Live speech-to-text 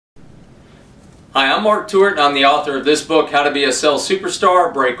Hi, I'm Mark Tewart and I'm the author of this book, How to Be a Sales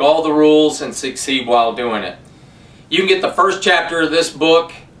Superstar, Break All the Rules and Succeed While Doing It. You can get the first chapter of this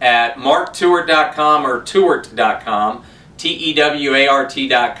book at marktewart.com or tewart.com,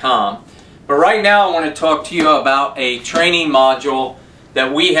 Tewart.com. But right now I want to talk to you about a training module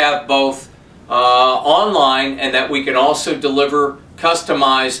that we have both online and that we can also deliver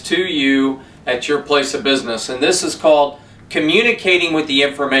customized to you at your place of business. And this is called Communicating with the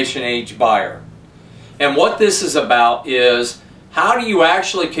Information Age Buyer. And what this is about is how do you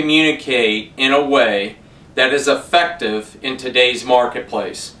actually communicate in a way that is effective in today's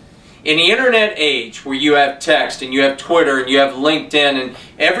marketplace. In the internet age where you have text and you have Twitter and you have LinkedIn and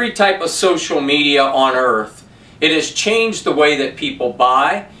every type of social media on earth, it has changed the way that people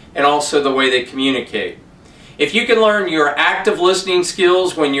buy and also the way they communicate. If you can learn your active listening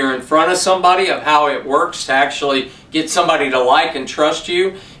skills when you're in front of somebody of how it works to actually get somebody to like and trust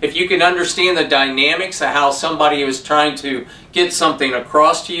you, if you can understand the dynamics of how somebody is trying to get something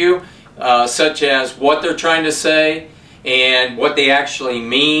across to you, such as what they're trying to say and what they actually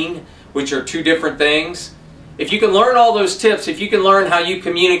mean, which are two different things. If you can learn all those tips, if you can learn how you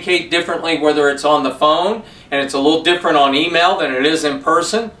communicate differently, whether it's on the phone and it's a little different on email than it is in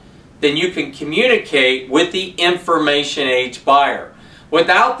person, then you can communicate with the information age buyer.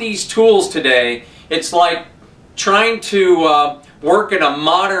 Without these tools today, it's like trying to work in a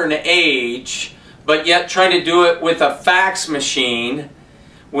modern age, but yet trying to do it with a fax machine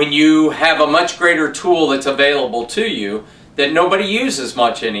when you have a much greater tool that's available to you that nobody uses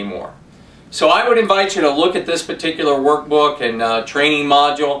much anymore. So I would invite you to look at this particular workbook and training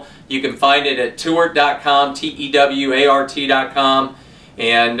module. You can find it at Tewart.com, Tewart.com.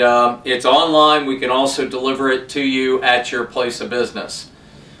 And it's online. We can also deliver it to you at your place of business.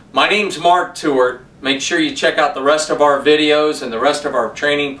 My name's Mark Tewart. Make sure you check out the rest of our videos and the rest of our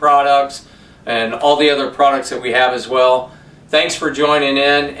training products and all the other products that we have as well. Thanks for joining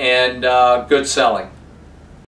in and good selling.